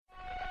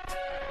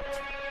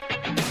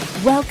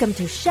Welcome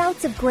to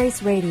Shouts of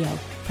Grace Radio,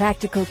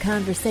 practical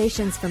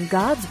conversations from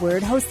God's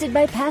Word, hosted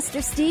by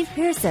Pastor Steve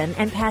Pearson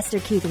and Pastor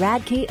Keith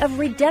Radke of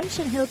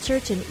Redemption Hill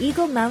Church in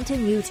Eagle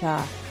Mountain,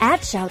 Utah.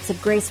 At Shouts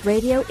of Grace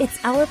Radio, it's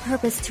our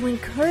purpose to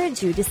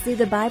encourage you to see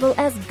the Bible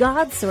as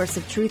God's source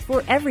of truth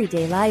for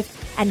everyday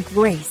life and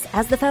grace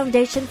as the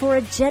foundation for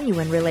a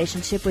genuine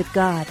relationship with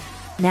God.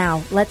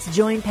 Now, let's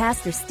join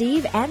Pastor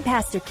Steve and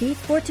Pastor Keith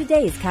for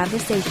today's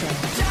conversation.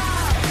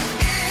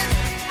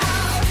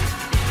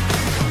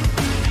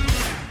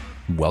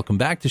 Welcome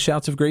back to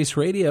Shouts of Grace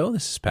Radio.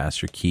 This is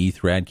Pastor Keith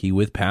Radke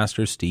with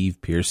Pastor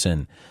Steve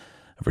Pearson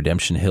of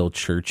Redemption Hill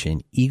Church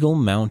in Eagle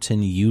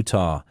Mountain,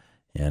 Utah.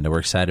 And we're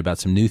excited about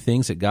some new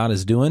things that God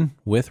is doing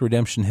with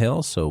Redemption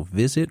Hill. So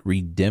visit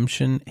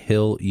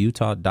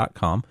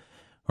redemptionhillutah.com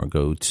or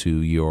go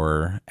to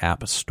your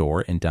app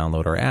store and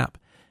download our app.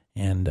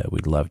 And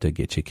we'd love to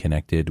get you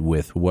connected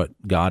with what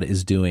God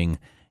is doing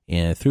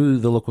through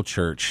the local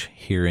church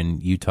here in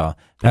Utah.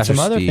 And some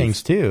other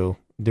things too.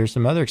 There's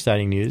some other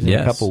exciting news. In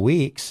a couple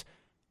weeks,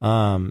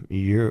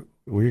 you're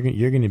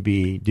going to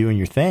be doing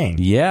your thing.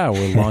 Yeah,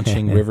 we're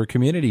launching River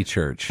Community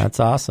Church.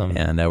 That's awesome.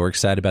 And we're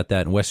excited about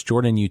that in West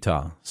Jordan,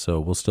 Utah. So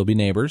we'll still be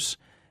neighbors,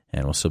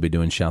 and we'll still be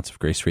doing Shouts of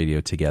Grace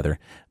Radio together.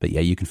 But yeah,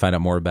 you can find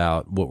out more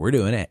about what we're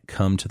doing at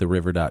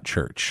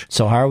cometotheriver.church.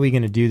 So how are we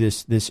going to do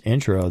this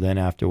intro then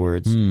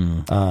afterwards?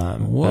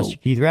 Pastor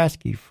Keith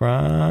Radke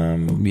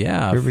from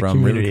River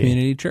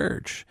Community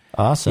Church.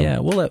 Awesome. Yeah,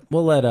 we'll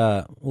let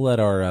our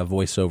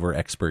voiceover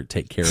expert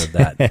take care of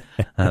that.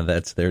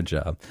 That's their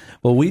job.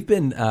 Well, we've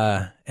been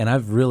and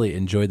I've really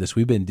enjoyed this.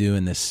 We've been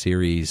doing this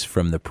series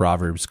from the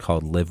Proverbs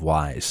called Live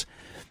Wise.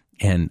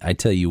 And I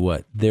tell you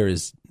what, there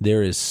is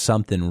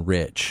something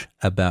rich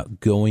about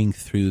going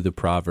through the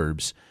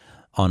Proverbs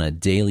on a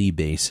daily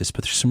basis.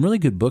 But there's some really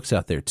good books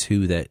out there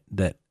too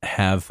that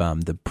have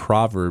the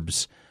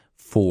Proverbs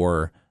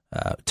for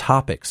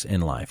topics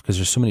in life, because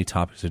there's so many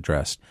topics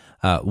addressed.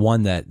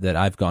 One that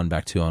I've gone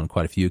back to on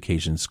quite a few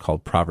occasions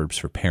called Proverbs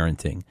for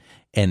Parenting,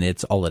 and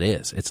it's all it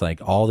is. It's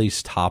like all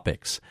these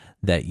topics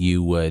that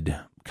you would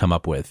come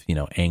up with,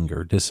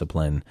 anger,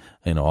 discipline,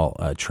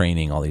 all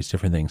training, all these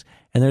different things.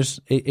 And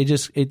it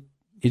just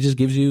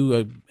gives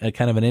you a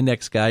kind of an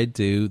index guide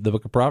to the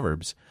book of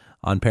Proverbs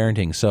on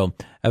parenting. So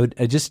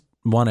I just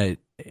want to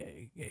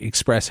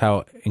express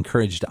how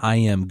encouraged I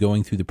am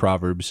going through the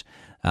Proverbs.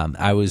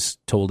 I was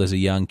told as a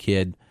young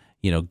kid,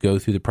 go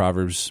through the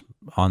Proverbs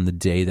on the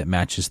day that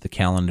matches the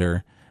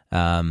calendar, or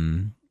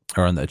on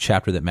the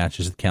chapter that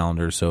matches the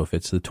calendar. So if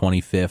it's the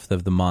 25th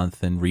of the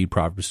month, then read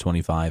Proverbs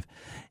 25.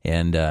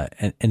 And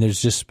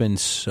there's just been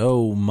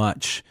so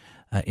much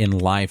in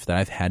life that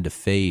I've had to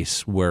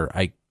face where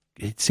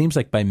it seems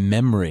like by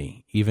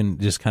memory, even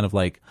just kind of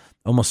like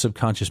almost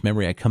subconscious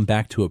memory, I come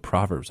back to a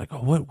Proverbs like,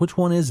 which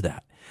one is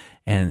that?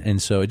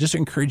 And so I just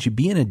encourage you,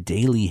 be in a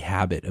daily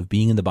habit of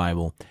being in the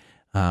Bible.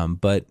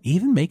 But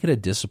even make it a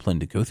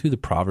discipline to go through the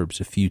Proverbs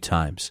a few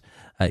times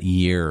a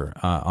year,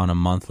 on a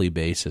monthly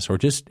basis, or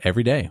just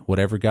every day.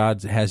 Whatever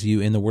God has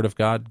you in the Word of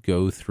God,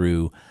 go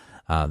through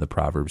the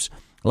Proverbs.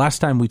 Last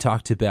time we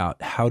talked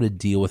about how to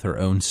deal with our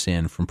own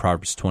sin from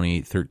Proverbs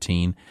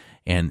 28:13,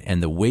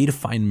 and the way to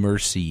find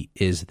mercy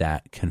is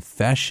that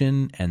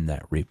confession and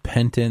that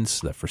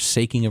repentance, the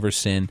forsaking of our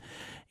sin,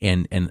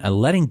 and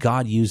letting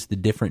God use the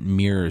different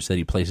mirrors that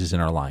He places in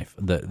our life,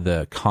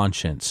 the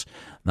conscience,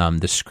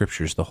 the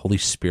Scriptures, the Holy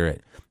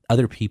Spirit,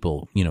 other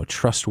people,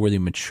 trustworthy,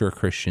 mature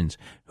Christians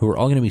who are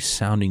all going to be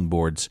sounding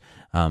boards,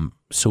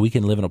 so we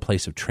can live in a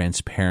place of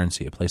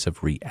transparency, a place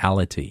of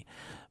reality.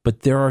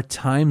 But there are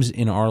times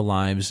in our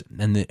lives,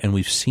 and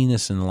we've seen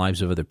this in the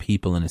lives of other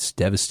people, and it's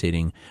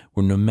devastating,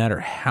 where no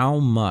matter how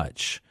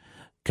much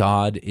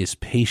God is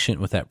patient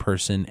with that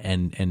person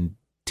and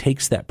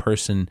takes that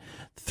person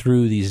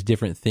through these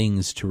different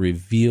things to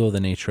reveal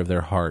the nature of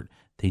their heart,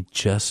 they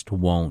just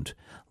won't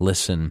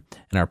listen.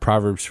 And our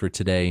Proverbs for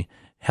today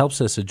helps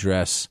us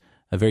address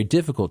a very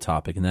difficult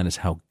topic, and that is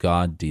how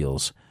God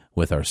deals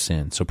with our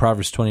sin. So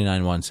Proverbs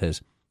 29:1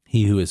 says,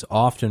 "He who is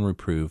often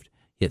reproved,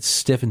 yet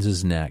stiffens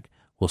his neck,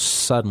 will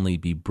suddenly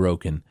be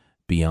broken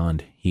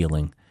beyond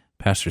healing."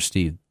 Pastor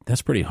Steve,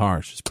 that's pretty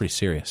harsh. It's pretty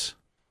serious.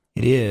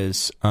 It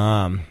is.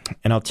 And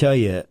I'll tell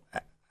you,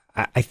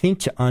 I think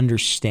to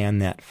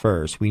understand that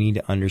first, we need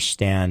to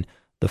understand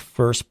the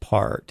first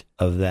part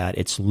of that.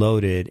 It's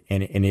loaded,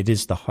 and it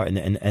is the heart,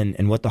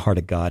 and what the heart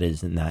of God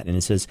is in that. And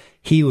it says,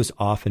 "He was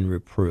often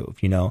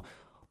reproved."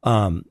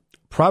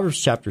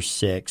 Proverbs chapter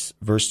 6,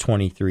 verse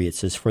 23, it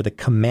says, "For the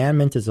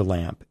commandment is a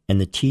lamp,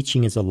 and the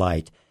teaching is a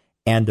light,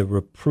 and the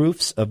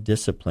reproofs of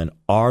discipline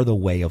are the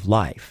way of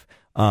life."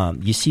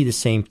 You see the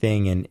same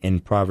thing in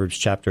Proverbs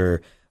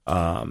chapter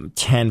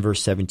 10,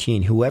 verse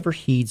 17. "Whoever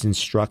heeds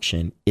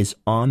instruction is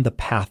on the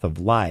path of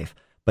life,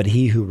 but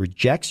he who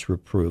rejects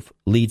reproof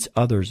leads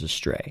others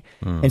astray."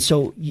 And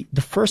so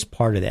the first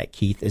part of that,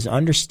 Keith, is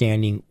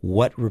understanding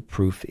what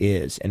reproof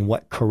is and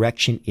what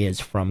correction is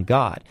from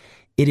God.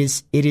 It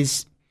is.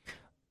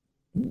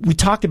 We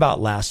talked about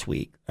last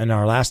week in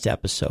our last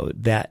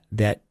episode that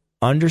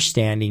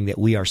understanding that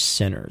we are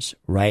sinners,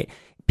 right?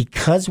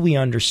 because we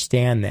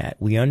understand that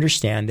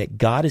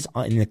God is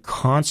in the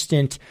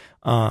constant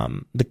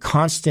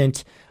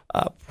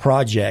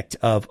project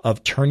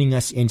of turning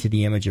us into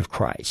the image of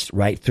Christ,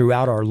 right,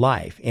 throughout our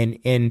life.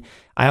 And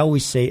I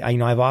always say,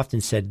 I've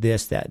often said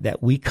this, that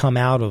we come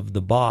out of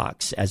the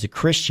box as a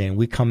Christian,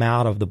 we come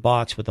out of the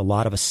box with a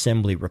lot of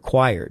assembly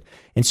required.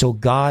 And so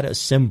God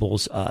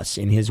assembles us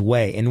in his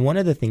way. And one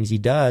of the things he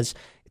does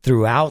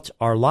throughout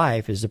our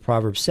life, as the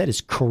proverb said,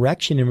 is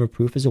correction and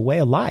reproof is a way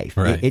of life.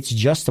 Right. It's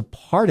just a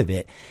part of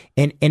it.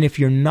 And if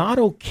you're not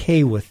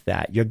okay with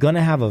that, you're going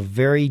to have a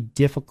very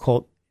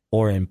difficult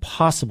or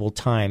impossible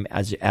time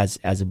as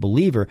a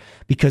believer,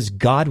 because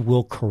God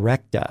will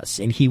correct us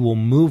and he will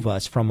move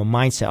us from a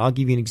mindset. I'll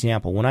give you an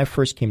example. When I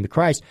first came to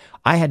Christ,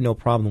 I had no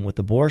problem with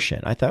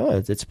abortion. I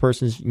thought, it's a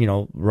person's,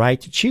 right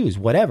to choose,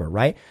 whatever,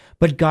 right?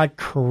 But God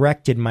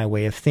corrected my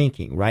way of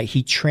thinking, right?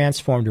 He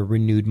transformed or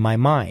renewed my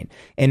mind.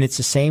 And it's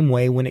the same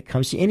way when it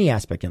comes to any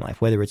aspect in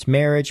life, whether it's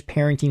marriage,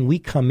 parenting, we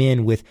come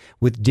in with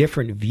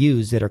different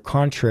views that are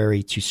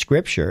contrary to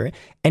Scripture,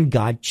 and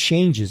God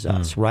changes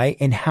us, right?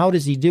 And how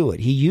does he do it?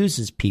 He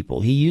uses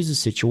people, he uses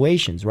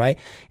situations, right?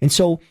 And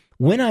so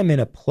when I'm in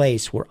a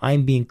place where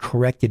I'm being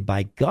corrected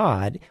by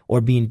God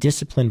or being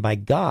disciplined by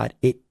God,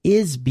 it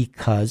is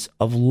because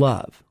of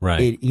love.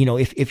 Right.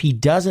 If he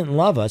doesn't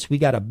love us, we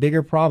got a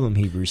bigger problem,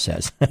 Hebrews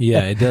says.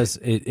 Yeah, it does.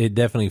 It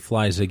definitely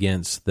flies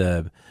against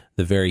the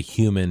very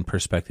human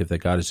perspective that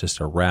God is just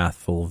a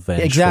wrathful,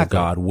 vengeful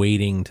God,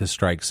 waiting to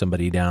strike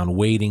somebody down,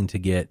 waiting to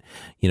get,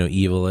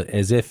 evil,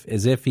 as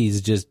if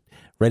he's just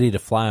ready to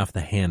fly off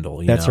the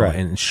handle, That's right.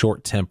 and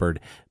short-tempered.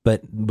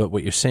 But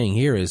what you're saying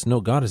here is,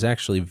 no, God is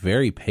actually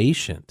very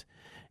patient,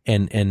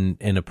 and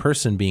a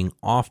person being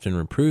often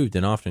reproved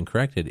and often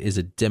corrected is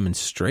a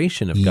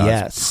demonstration of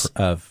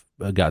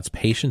God's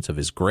patience, of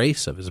his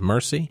grace, of his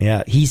mercy.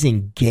 Yeah, he's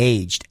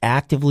engaged,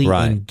 actively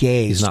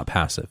engaged. He's not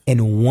passive.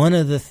 And one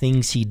of the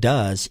things he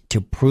does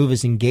to prove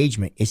his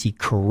engagement is he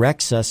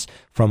corrects us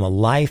from a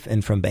life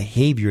and from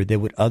behavior that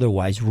would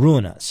otherwise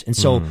ruin us. And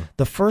so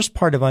the first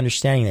part of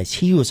understanding that is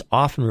he who is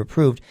often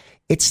reproved,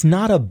 it's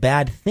not a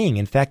bad thing.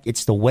 In fact,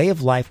 it's the way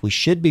of life. We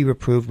should be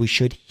reproved. We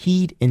should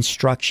heed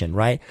instruction,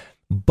 right?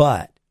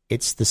 But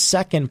it's the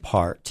second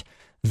part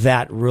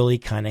that really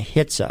kind of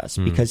hits us,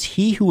 because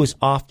he who is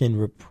often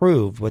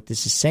reproved, what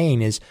this is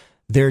saying is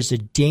there's a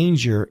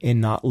danger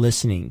in not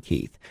listening,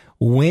 Keith.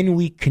 When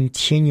we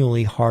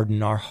continually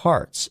harden our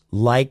hearts,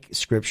 like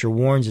Scripture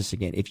warns us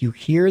again, if you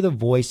hear the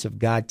voice of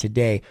God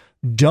today,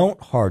 don't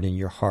harden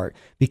your heart,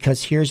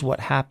 because here's what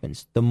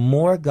happens. The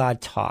more God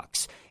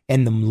talks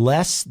and the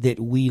less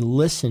that we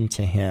listen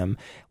to him,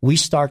 we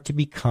start to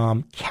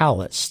become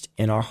calloused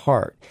in our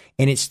heart,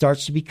 and it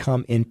starts to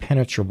become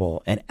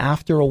impenetrable. And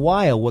after a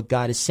while, what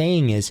God is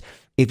saying is,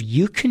 if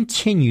you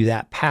continue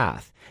that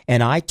path,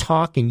 and I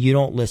talk and you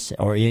don't listen,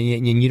 or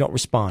you don't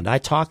respond, I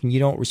talk and you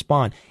don't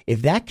respond,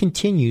 if that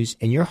continues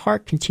and your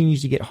heart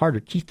continues to get harder,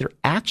 Keith, there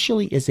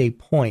actually is a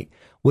point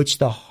which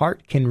the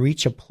heart can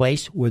reach a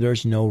place where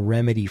there's no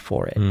remedy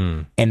for it.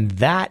 And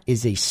that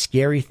is a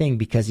scary thing,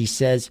 because he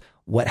says,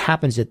 what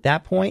happens at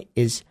that point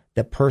is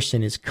the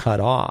person is cut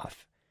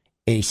off.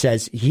 And he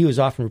says, he who is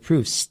often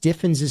reproved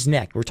stiffens his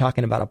neck. We're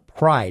talking about a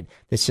pride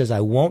that says, I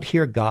won't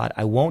hear God,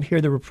 I won't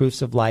hear the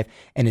reproofs of life,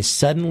 and is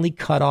suddenly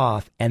cut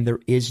off, and there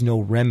is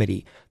no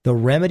remedy. The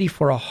remedy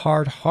for a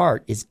hard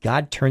heart is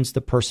God turns the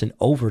person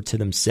over to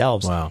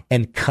themselves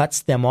and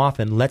cuts them off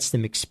and lets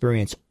them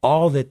experience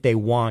all that they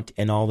want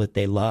and all that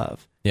they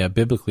love. Yeah,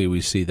 biblically we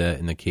see that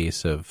in the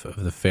case of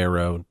the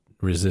Pharaoh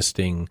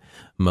resisting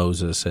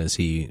Moses as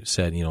he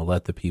said,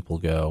 let the people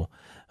go.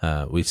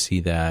 We see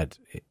that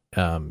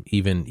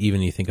even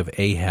you think of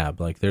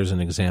Ahab, like there's an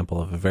example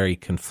of a very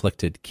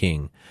conflicted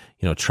king,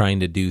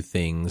 trying to do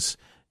things,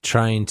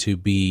 trying to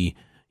be,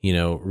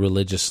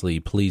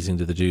 religiously pleasing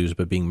to the Jews,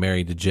 but being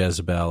married to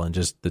Jezebel, and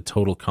just the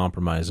total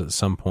compromise. At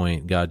some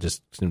point, God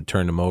just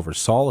turned him over.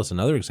 Saul is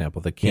another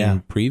example, the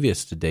king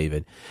previous to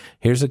David.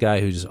 Here's a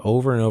guy who just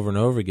over and over and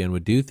over again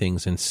would do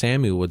things, and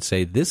Samuel would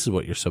say, this is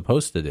what you're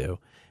supposed to do.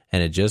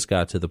 And it just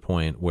got to the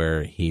point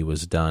where he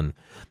was done,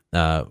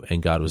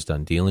 and God was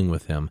done dealing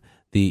with him.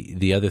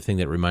 The other thing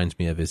that reminds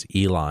me of is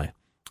Eli.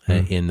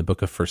 In the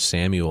book of 1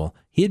 Samuel,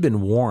 he had been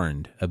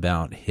warned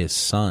about his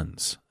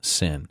son's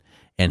sin,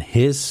 and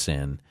his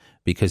sin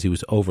because he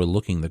was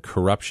overlooking the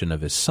corruption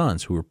of his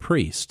sons, who were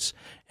priests,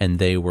 and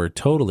they were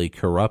totally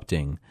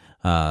corrupting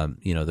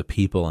the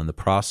people and the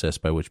process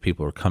by which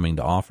people were coming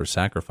to offer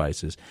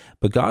sacrifices.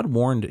 But God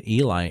warned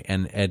Eli,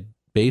 and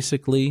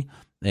basically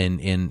in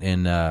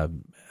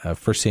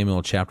 1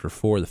 Samuel chapter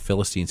 4, the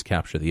Philistines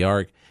capture the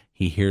ark.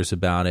 He hears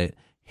about it.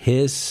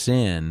 His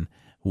sin,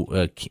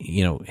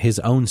 his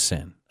own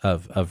sin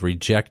of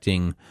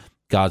rejecting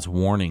God's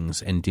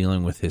warnings and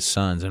dealing with his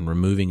sons and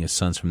removing his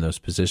sons from those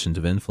positions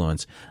of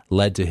influence,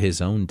 led to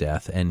his own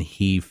death, and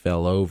he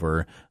fell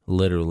over.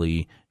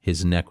 Literally,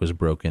 his neck was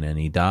broken and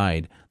he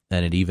died,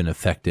 and it even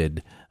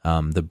affected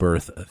the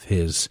birth of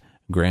his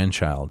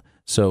grandchild.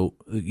 So,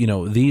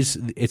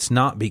 it's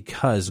not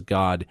because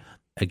God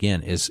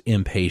again, is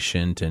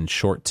impatient and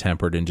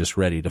short-tempered and just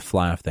ready to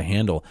fly off the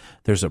handle.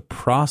 There's a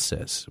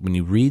process. When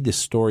you read the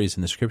stories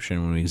in the Scripture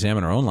and when we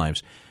examine our own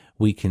lives,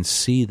 we can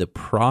see the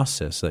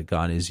process that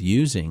God is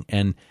using.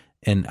 And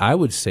I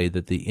would say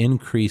that the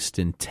increased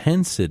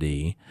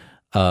intensity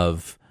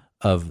of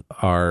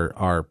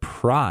our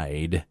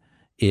pride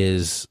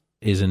is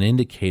an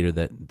indicator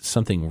that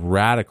something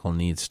radical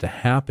needs to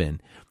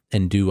happen.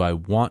 And do I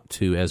want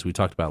to, as we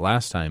talked about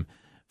last time,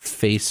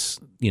 face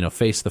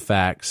the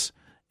facts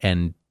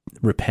and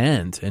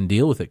repent and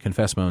deal with it,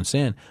 confess my own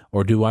sin,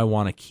 or do I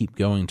want to keep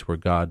going to where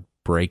God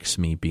breaks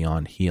me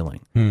beyond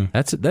healing?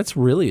 That's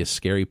really a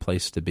scary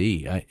place to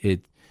be.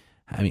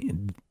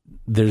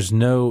 There's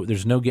no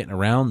getting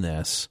around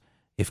this.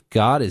 If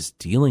God is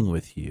dealing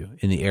with you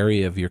in the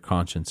area of your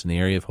conscience, in the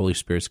area of Holy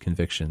Spirit's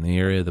conviction, in the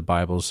area of the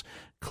Bible's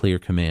clear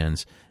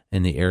commands,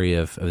 in the area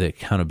of the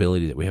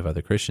accountability that we have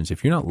other Christians,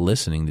 if you're not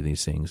listening to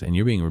these things and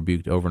you're being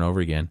rebuked over and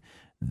over again,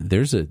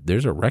 there's a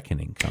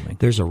reckoning coming.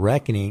 There's a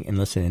reckoning, and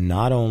listen, and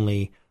not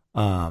only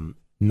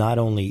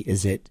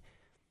is it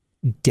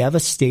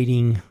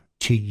devastating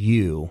to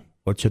you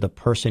or to the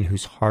person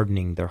who's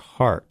hardening their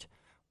heart,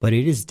 but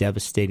it is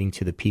devastating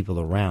to the people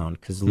around.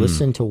 Because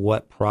listen to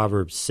what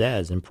Proverbs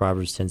says in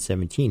Proverbs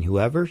 10:17.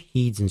 Whoever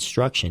heeds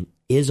instruction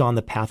is on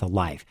the path of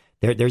life.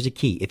 There's a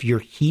key. If you're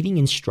heeding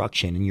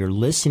instruction and you're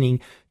listening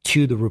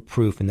to the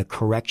reproof and the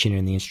correction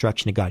and the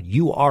instruction of God,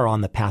 you are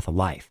on the path of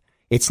life.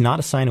 It's not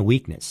a sign of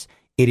weakness.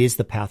 It is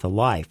the path of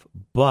life.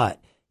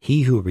 But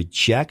he who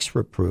rejects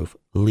reproof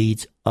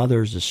leads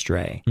others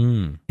astray.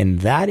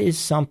 And that is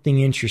something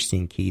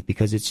interesting, Keith,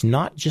 because it's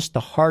not just the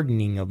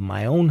hardening of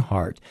my own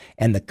heart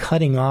and the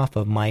cutting off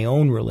of my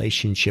own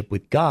relationship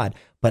with God,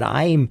 but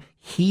I am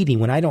heeding.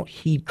 When I don't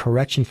heed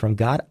correction from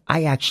God,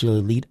 I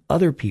actually lead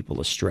other people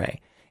astray.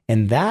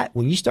 And that,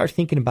 when you start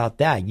thinking about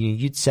that,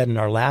 you'd said in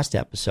our last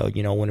episode,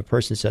 when a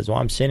person says, well,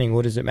 I'm sinning,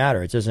 what does it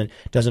matter? It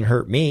doesn't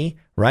hurt me,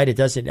 right? It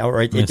doesn't,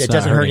 or it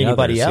doesn't hurt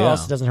anybody else.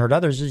 Yeah. It doesn't hurt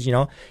others.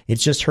 It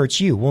just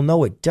hurts you. Well,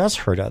 no, it does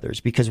hurt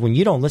others, because when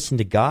you don't listen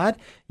to God,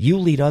 you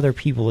lead other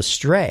people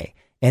astray.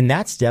 And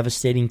that's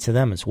devastating to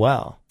them as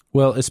well.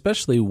 Well,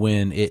 especially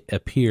when it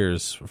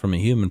appears from a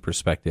human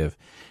perspective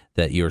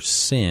that your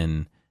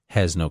sin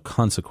has no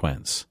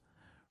consequence.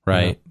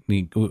 Right.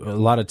 Yeah. A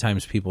lot of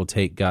times people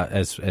take God,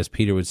 as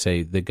Peter would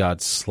say, that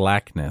God's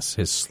slackness,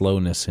 his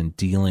slowness in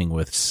dealing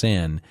with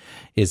sin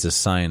is a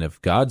sign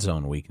of God's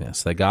own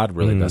weakness, that God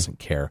really doesn't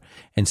care.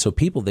 And so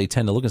they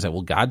tend to look and say,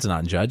 well, God's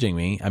not judging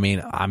me. I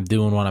mean, I'm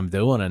doing what I'm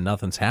doing and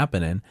nothing's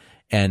happening.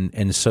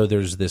 And so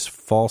there's this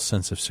false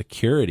sense of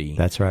security.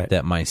 That's right.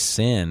 That my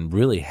sin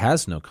really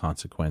has no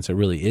consequence. It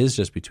really is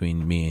just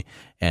between me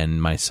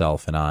and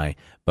myself and I.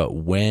 But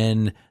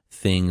when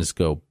things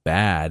go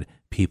bad,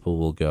 people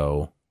will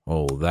go,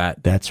 oh,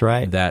 that's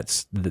right.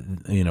 That's,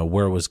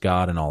 where was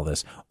God in all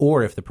this?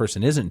 Or if the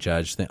person isn't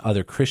judged, then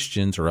other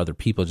Christians or other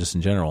people just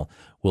in general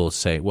will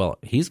say, well,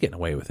 he's getting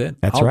away with it.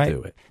 I'll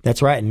do it.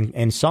 That's right.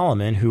 And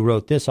Solomon, who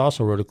wrote this,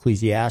 also wrote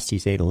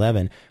Ecclesiastes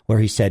 8:11, where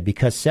he said,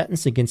 because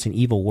sentence against an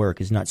evil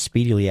work is not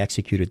speedily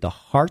executed, the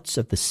hearts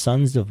of the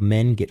sons of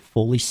men get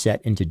fully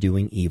set into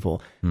doing evil.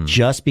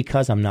 Just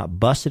because I'm not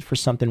busted for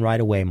something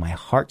right away, my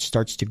heart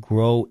starts to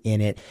grow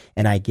in it,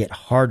 and I get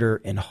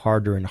harder and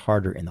harder and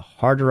harder. And the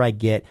harder I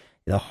get,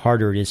 the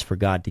harder it is for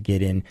God to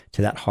get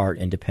into that heart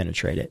and to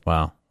penetrate it.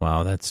 Wow,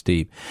 that's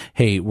deep.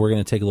 Hey, we're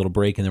going to take a little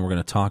break, and then we're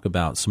going to talk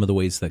about some of the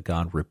ways that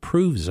God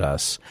reproves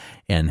us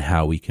and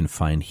how we can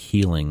find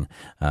healing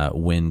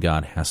when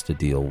God has to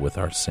deal with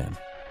our sin.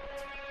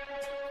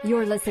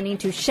 You're listening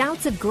to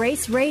Shouts of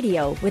Grace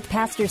Radio with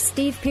Pastor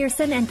Steve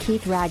Pearson and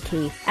Keith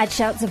Radke. At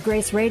Shouts of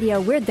Grace Radio,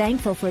 we're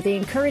thankful for the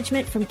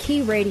encouragement from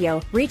Key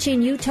Radio,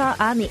 reaching Utah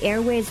on the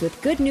airwaves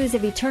with good news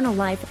of eternal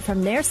life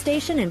from their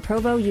station in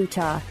Provo,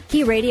 Utah.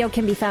 Key Radio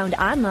can be found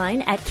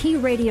online at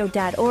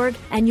keyradio.org,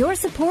 and your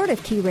support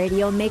of Key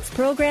Radio makes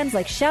programs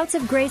like Shouts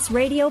of Grace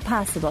Radio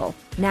possible.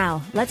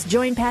 Now, let's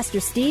join Pastor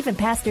Steve and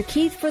Pastor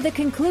Keith for the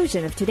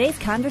conclusion of today's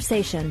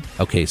conversation.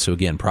 Okay, so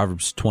again,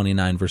 Proverbs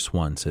 29 verse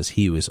 1 says,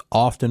 he who is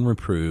often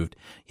reproved,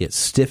 yet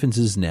stiffens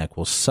his neck,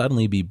 will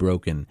suddenly be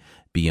broken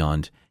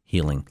beyond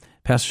healing.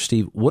 Pastor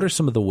Steve, what are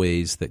some of the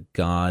ways that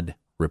God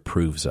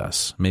reproves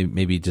us?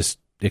 Maybe just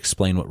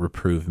explain what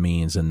reprove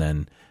means, and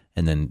then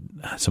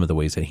some of the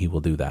ways that he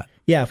will do that.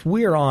 Yeah, if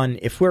we're on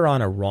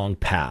a wrong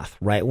path,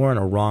 right? We're on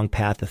a wrong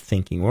path of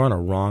thinking. We're on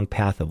a wrong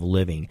path of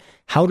living.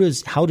 How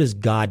does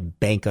God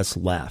bank us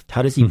left?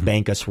 How does he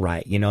bank us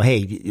right?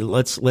 Hey,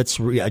 let's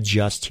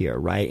readjust here,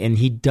 right? And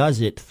he does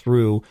it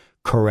through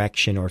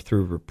correction or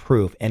through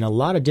reproof, and a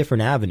lot of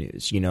different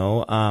avenues.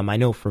 I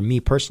know for me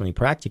personally,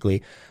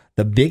 practically,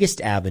 the biggest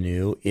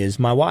avenue is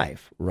my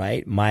wife,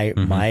 right?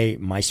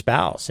 My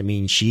spouse. I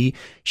mean, she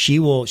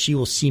will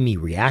see me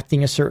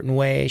reacting a certain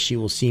way. She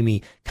will see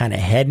me kind of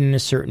heading a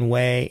certain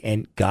way,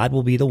 and God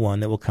will be the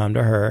one that will come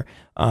to her,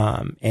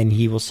 and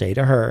he will say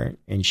to her,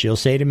 and she'll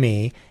say to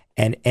me,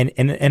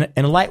 and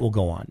a light will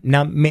go on.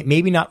 Now,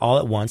 maybe not all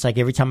at once. Like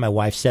every time my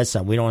wife says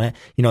something, we don't have,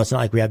 it's not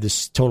like we have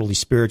this totally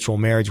spiritual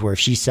marriage where if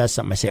she says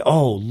something, I say,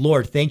 "Oh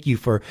Lord, thank you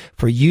for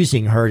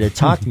using her to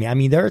talk to me." I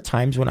mean, there are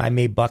times when I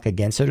may buck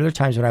against it. There are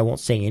times when I won't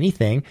say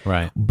anything.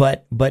 Right.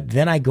 But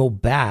then I go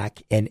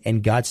back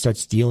and God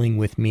starts dealing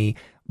with me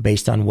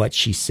based on what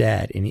she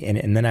said.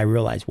 And then I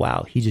realize,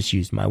 wow, he just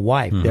used my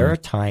wife. Mm-hmm. There are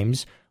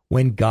times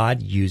when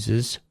God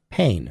uses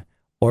pain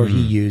or he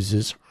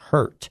uses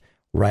hurt,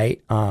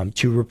 right?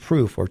 To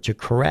reproof or to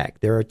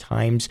correct. There are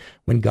times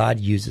when God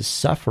uses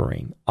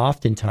suffering.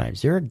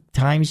 Oftentimes, there are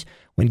times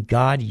when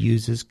God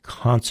uses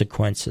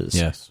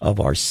consequences of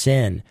our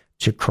sin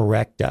to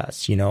correct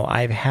us.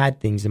 I've had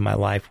things in my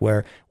life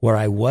where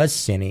I was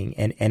sinning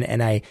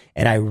and I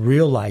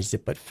realized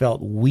it, but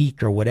felt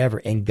weak or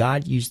whatever. And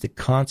God used the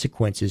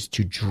consequences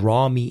to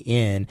draw me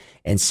in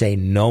and say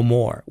no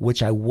more,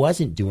 which I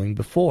wasn't doing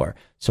before.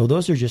 So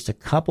those are just a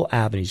couple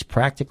avenues,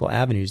 practical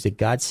avenues that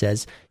God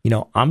says,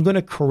 I'm going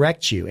to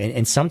correct you.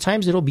 And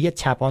sometimes it'll be a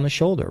tap on the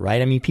shoulder,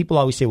 right? I mean, people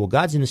always say, well,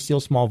 God's in the still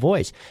small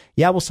voice.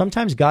 Yeah, well,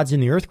 sometimes God's in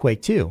the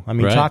earthquake too. I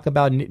mean, talk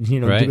about,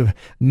 Dathan,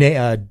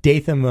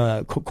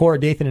 Korah,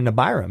 Dathan, and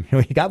Abiram.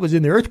 God was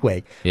in the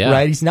earthquake,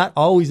 right? He's not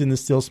always in the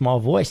still small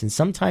voice. And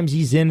sometimes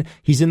he's in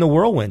the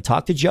whirlwind.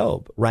 Talk to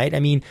Job, right? I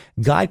mean,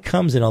 God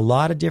comes in a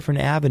lot of different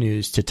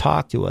avenues to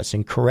talk to us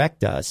and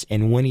correct us.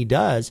 And when he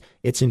does,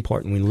 it's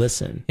important we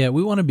listen. Yeah,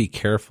 we want to be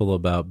careful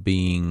about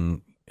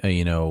being,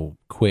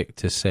 quick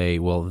to say,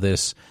 well,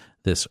 this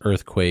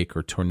earthquake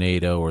or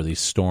tornado or these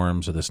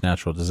storms or this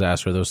natural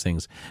disaster, those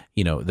things,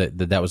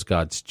 that was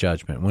God's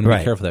judgment. We want to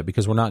be careful of that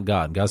because we're not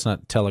God. God's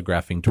not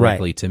telegraphing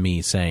directly to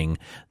me saying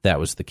that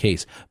was the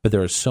case. But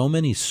there are so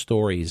many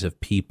stories of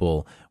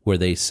people where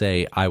they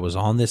say, I was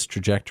on this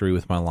trajectory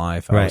with my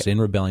life, I was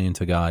in rebellion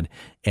to God,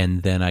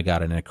 and then I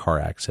got in a car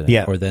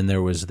accident, or then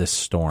there was this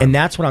storm. And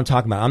that's what I'm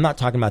talking about. I'm not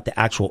talking about the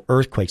actual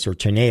earthquakes or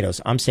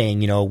tornadoes. I'm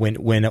saying,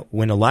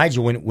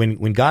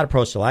 when God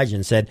approached Elijah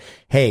and said,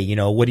 hey,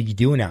 what are you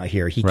doing out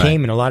here? He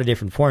came in a lot of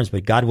different forms,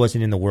 but God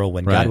wasn't in the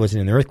whirlwind. God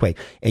wasn't in the earthquake.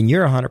 And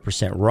you're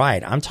 100%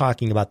 right. I'm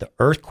talking about the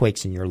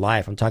earthquakes in your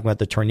life. I'm talking about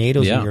the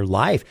tornadoes in your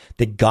life,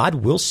 that God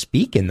will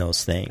speak in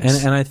those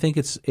things. And I think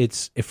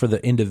it's for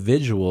the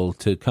individual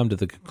to come to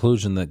the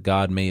conclusion that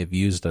God may have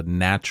used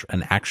an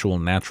actual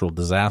natural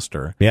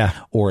disaster,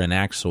 or an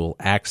actual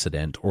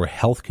accident or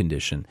health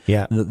condition.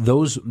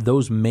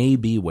 Those may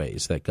be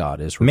ways that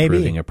God is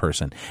reproving a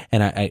person.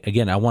 And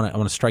I want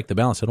to strike the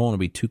balance. I don't want to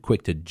be too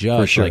quick to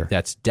judge. Like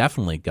that's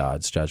definitely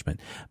God's judgment.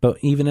 But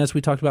even as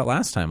we talked about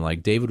last time,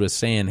 like David was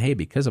saying, hey,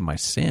 because of my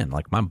sin,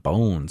 like my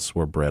bones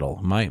were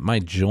brittle, my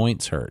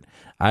joints hurt.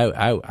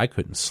 I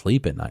couldn't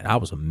sleep at night. I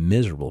was a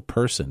miserable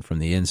person from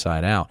the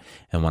inside out.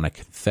 And when I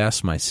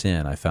confessed my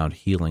sin, I found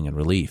healing and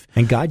relief.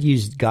 And God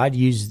used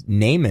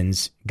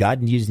Naaman's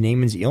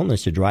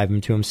illness to drive him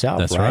to himself.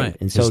 That's right.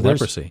 And so his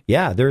leprosy.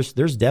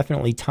 There's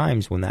definitely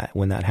times when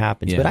that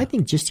happens. But I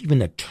think just even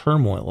the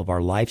turmoil of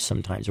our life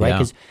sometimes, right?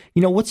 Because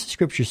what's the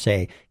scripture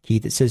say,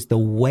 Keith? It says the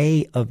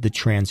way of the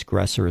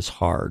transgressor is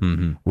hard,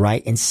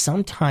 right? And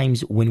sometimes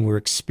when we're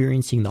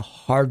experiencing the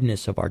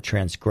hardness of our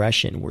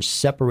transgression, we're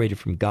separated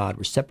from God,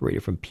 we're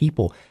separated from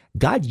people.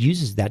 God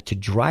uses that to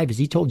drive, as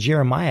he told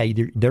Jeremiah,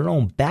 their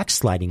own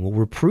backsliding will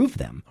reprove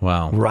them.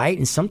 Wow. Right?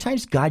 And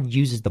sometimes God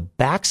uses the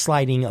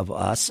backsliding of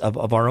us,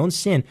 of our own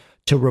sin,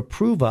 to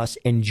reprove us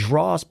and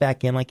draw us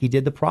back in like he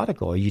did the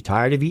prodigal. Are you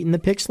tired of eating the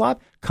pig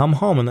slop? Come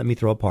home and let me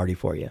throw a party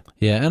for you.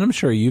 Yeah, and I'm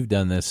sure you've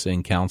done this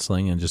in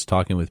counseling and just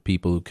talking with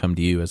people who come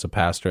to you as a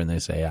pastor and they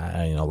say,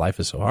 life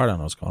is so hard, I don't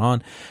know what's going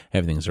on,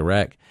 everything's a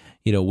wreck.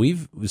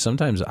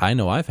 Sometimes I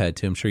know I've had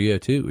to, I'm sure you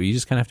have too, where you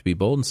just kind of have to be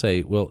bold and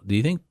say, well, do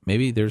you think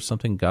maybe there's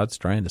something God's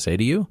trying to say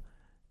to you?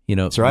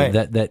 That's right.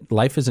 That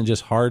life isn't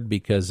just hard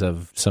because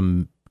of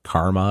some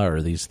karma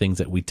or these things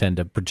that we tend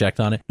to project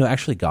on it. No,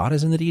 actually, God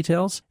is in the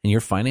details, and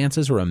your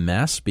finances are a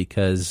mess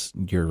because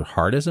your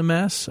heart is a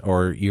mess,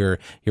 or your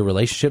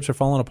relationships are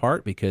falling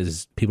apart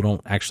because people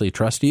don't actually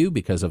trust you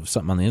because of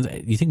something on the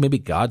inside. You think maybe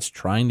God's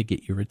trying to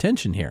get your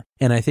attention here.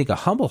 And I think a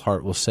humble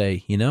heart will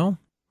say, you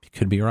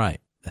could be right.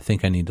 I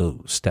think I need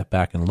to step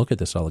back and look at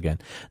this all again.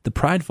 The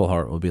prideful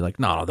heart will be like,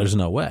 no, there's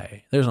no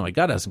way. There's no way.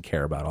 God doesn't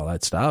care about all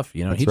that stuff.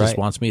 He just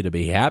wants me to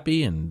be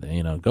happy and,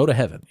 go to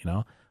heaven,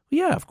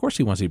 Yeah, of course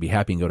he wants you to be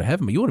happy and go to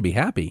heaven, but you want to be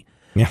happy.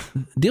 Yeah.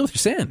 Deal with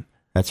your sin.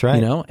 That's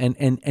right.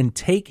 And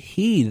take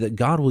heed that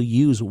God will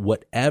use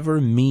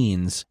whatever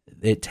means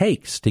it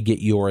takes to get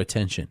your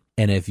attention.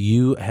 And if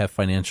you have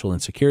financial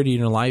insecurity in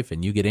your life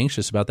and you get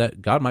anxious about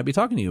that, God might be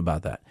talking to you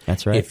about that.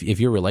 That's right.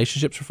 If your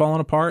relationships are falling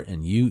apart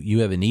and you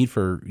have a need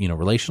for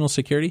relational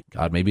security,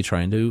 God may be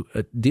trying to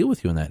deal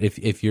with you in that.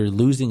 If you're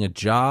losing a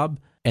job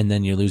and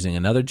then you're losing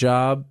another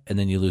job, and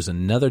then you lose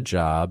another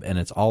job, and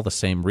it's all the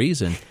same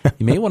reason,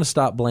 you may want to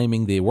stop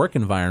blaming the work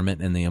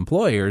environment and the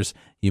employers.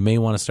 You may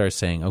want to start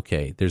saying,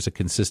 okay, there's a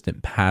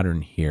consistent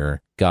pattern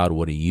here. God,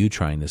 what are you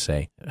trying to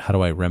say? How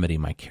do I remedy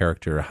my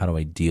character? How do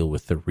I deal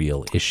with the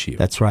real issue?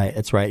 That's right.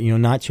 That's right.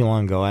 Not too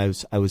long ago,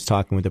 I was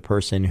talking with a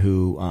person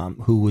who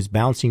was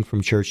bouncing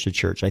from church to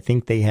church. I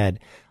think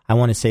I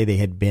want to say they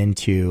had been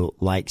to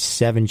like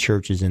 7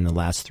 churches in the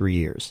last 3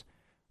 years.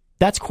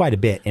 That's quite a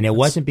bit. And it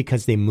wasn't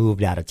because they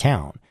moved out of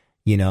town,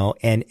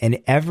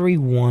 and every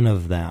one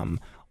of them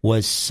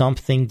was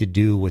something to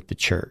do with the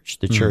church.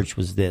 The church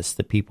was this,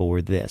 the people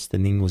were this, the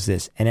thing was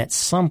this. And at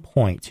some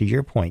point, to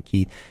your point,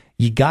 Keith,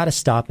 you got to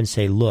stop and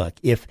say, look,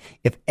 if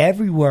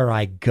everywhere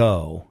I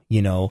go,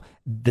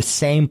 the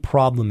same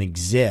problem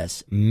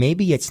exists,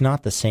 maybe it's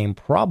not the same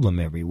problem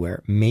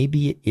everywhere.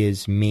 Maybe it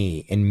is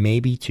me. And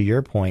maybe, to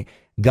your point,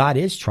 God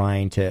is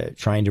trying to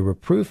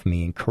reproof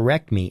me and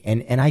correct me.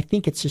 And I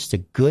think it's just a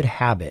good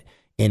habit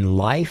in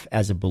life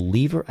as a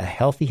believer, a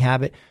healthy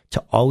habit,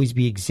 to always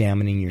be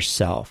examining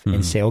yourself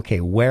and say, okay,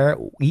 where,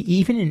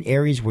 even in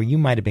areas where you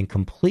might have been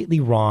completely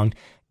wronged,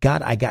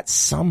 God, I got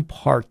some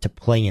part to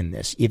play in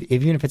this,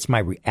 even if it's my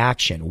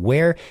reaction.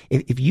 Where,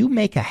 if you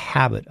make a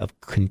habit of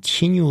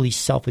continually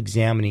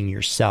self-examining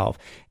yourself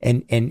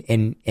and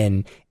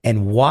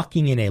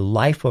walking in a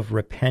life of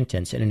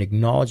repentance and an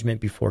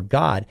acknowledgement before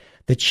God,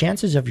 the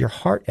chances of your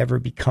heart ever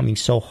becoming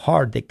so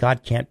hard that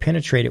God can't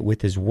penetrate it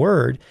with His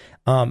Word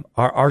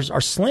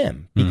are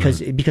slim, because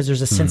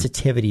there's a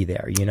sensitivity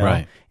there,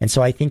 Right. And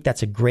so I think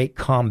that's a great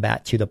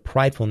combat to the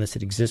pridefulness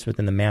that exists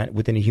within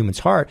a human's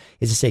heart,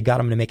 is to say, God,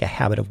 I'm going to make a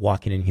habit of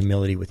walking in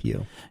humility with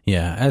you.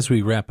 Yeah. As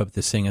we wrap up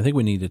this thing, I think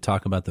we need to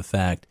talk about the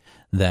fact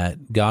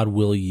that God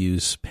will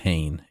use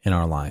pain in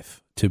our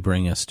life to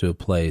bring us to a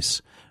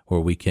place where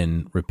we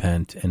can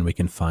repent and we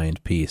can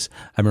find peace.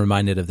 I'm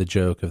reminded of the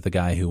joke of the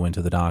guy who went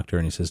to the doctor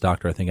and he says,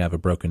 "Doctor, I think I have a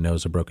broken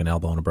nose, a broken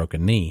elbow, and a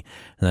broken knee."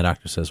 And the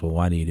doctor says, "Well,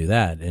 why do you do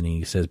that?" And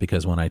he says,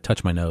 "Because when I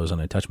touch my nose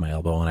and I touch my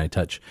elbow and I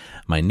touch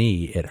my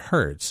knee, it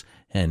hurts."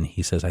 And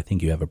he says, "I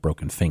think you have a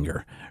broken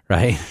finger,"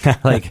 right?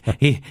 Like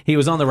he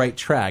was on the right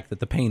track, that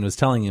the pain was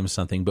telling him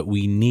something, but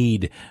we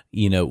need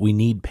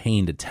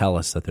pain to tell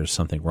us that there's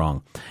something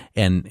wrong.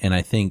 And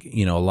I think,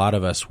 a lot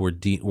of us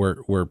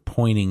we're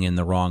pointing in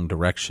the wrong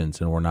directions,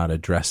 and we're not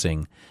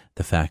addressing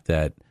the fact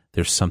that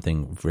there's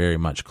something very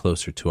much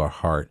closer to our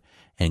heart,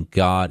 and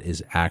God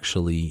is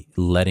actually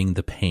letting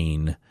the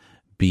pain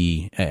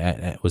be.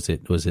 Was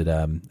it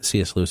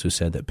C.S. Lewis who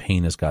said that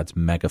pain is God's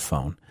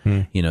megaphone?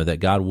 That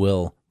God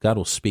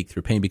will speak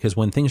through pain, because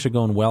when things are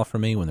going well for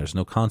me, when there's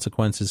no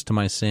consequences to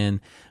my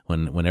sin,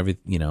 when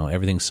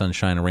everything's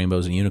sunshine and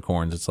rainbows and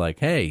unicorns, it's like,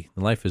 hey,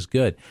 life is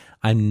good.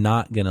 I'm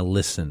not going to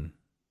listen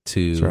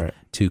to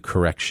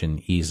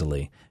correction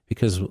easily,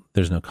 because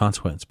there's no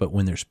consequence. But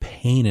when there's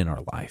pain in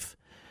our life,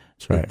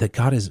 that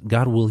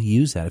God will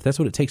use that if that's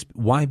what it takes.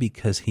 Why?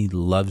 Because He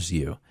loves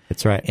you.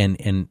 That's right.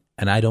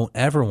 And I don't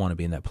ever want to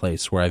be in that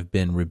place where I've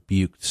been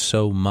rebuked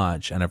so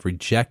much and I've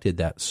rejected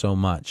that so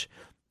much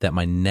that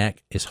my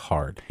neck is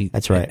hard.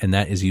 That's right. And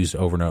that is used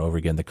over and over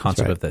again. The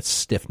concept of that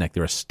stiff neck.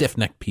 They're a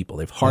stiff-necked people.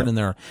 They've hardened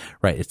their,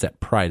 it's that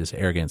pride, it's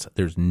arrogance.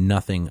 There's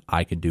nothing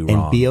I could do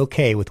wrong. And be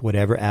okay with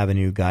whatever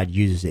avenue God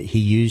uses it. He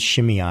used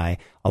Shimei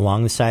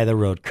along the side of the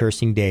road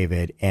cursing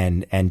David,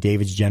 and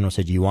David's general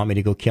said, "Do you want me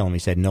to go kill him?" He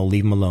said, "No,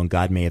 leave him alone.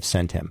 God may have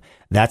sent him."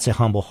 That's a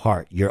humble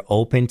heart. You're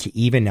open to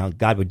even, now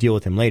God would deal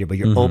with him later, but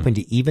you're open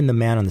to even the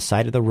man on the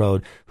side of the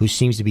road who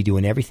seems to be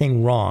doing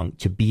everything wrong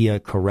to be a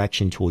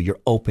correction tool. You're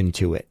open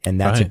to it,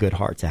 and that's a good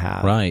heart to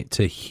have. Right,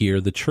 to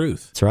hear the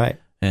truth. That's right.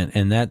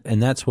 And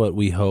that's what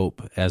we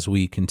hope as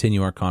we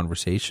continue our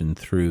conversation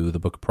through the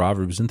book of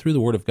Proverbs and through the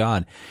Word of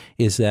God,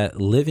 is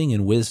that living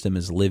in wisdom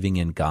is living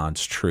in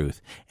God's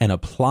truth and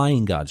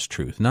applying God's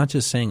truth. Not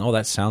just saying, "Oh,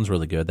 that sounds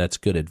really good, that's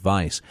good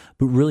advice,"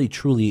 but really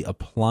truly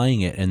applying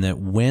it. And that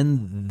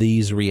when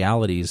these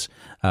realities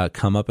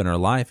come up in our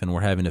life and we're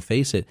having to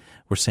face it,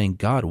 we're saying,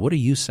 "God, what are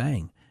you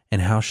saying?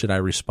 And how should I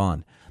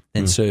respond?"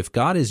 And so if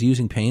God is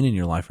using pain in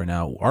your life right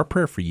now, our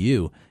prayer for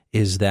you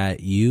is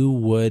that you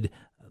would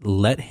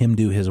let Him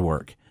do His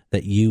work,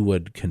 that you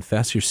would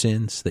confess your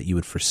sins, that you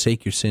would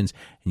forsake your sins,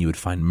 and you would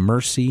find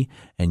mercy,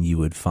 and you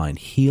would find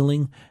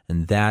healing.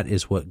 And that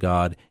is what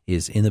God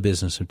is in the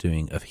business of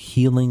doing, of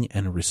healing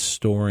and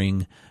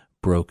restoring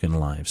broken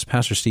lives.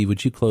 Pastor Steve,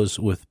 would you close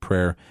with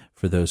prayer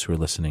for those who are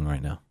listening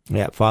right now?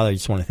 Yeah, Father, I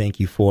just want to thank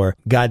you for,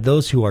 God,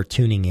 those who are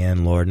tuning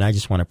in, Lord, and I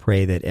just want to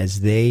pray that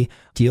as they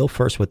deal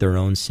first with their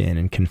own sin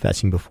and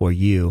confessing before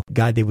you,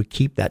 God, they would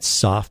keep that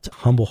soft,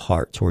 humble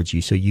heart towards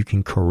you so you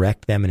can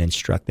correct them and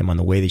instruct them on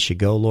the way they should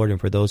go, Lord. And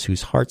for those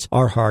whose hearts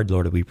are hard,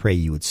 Lord, we pray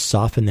you would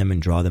soften them and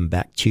draw them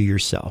back to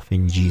yourself.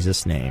 In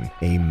Jesus' name,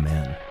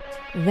 amen.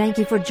 Thank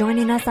you for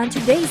joining us on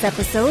today's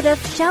episode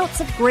of Shouts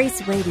of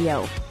Grace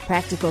Radio.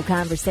 Practical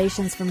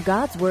Conversations from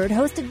God's Word,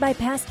 hosted by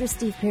Pastor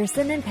Steve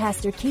Pearson and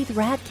Pastor Keith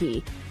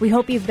Radke. We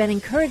hope you've been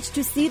encouraged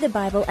to see the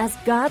Bible as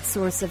God's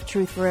source of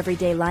truth for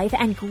everyday life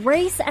and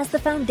grace as the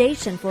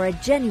foundation for a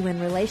genuine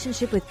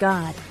relationship with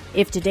God.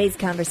 If today's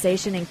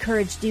conversation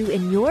encouraged you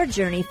in your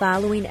journey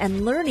following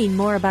and learning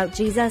more about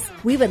Jesus,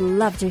 we would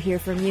love to hear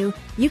from you.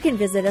 You can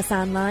visit us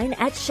online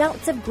at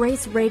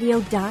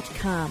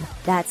shoutsofgraceradio.com.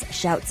 That's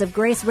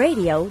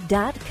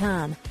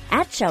shoutsofgraceradio.com.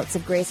 At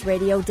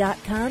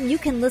shoutsofgraceradio.com, you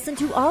can listen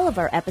to all of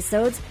our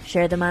episodes,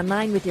 share them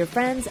online with your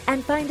friends,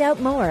 and find out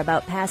more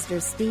about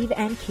Pastors Steve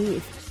and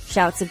Keith.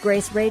 Shouts of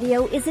Grace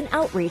Radio is an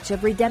outreach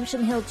of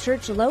Redemption Hill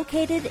Church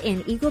located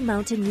in Eagle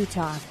Mountain,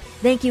 Utah.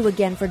 Thank you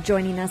again for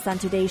joining us on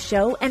today's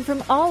show, and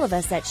from all of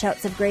us at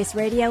Shouts of Grace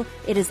Radio,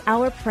 it is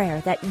our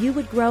prayer that you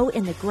would grow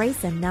in the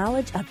grace and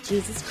knowledge of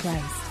Jesus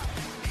Christ.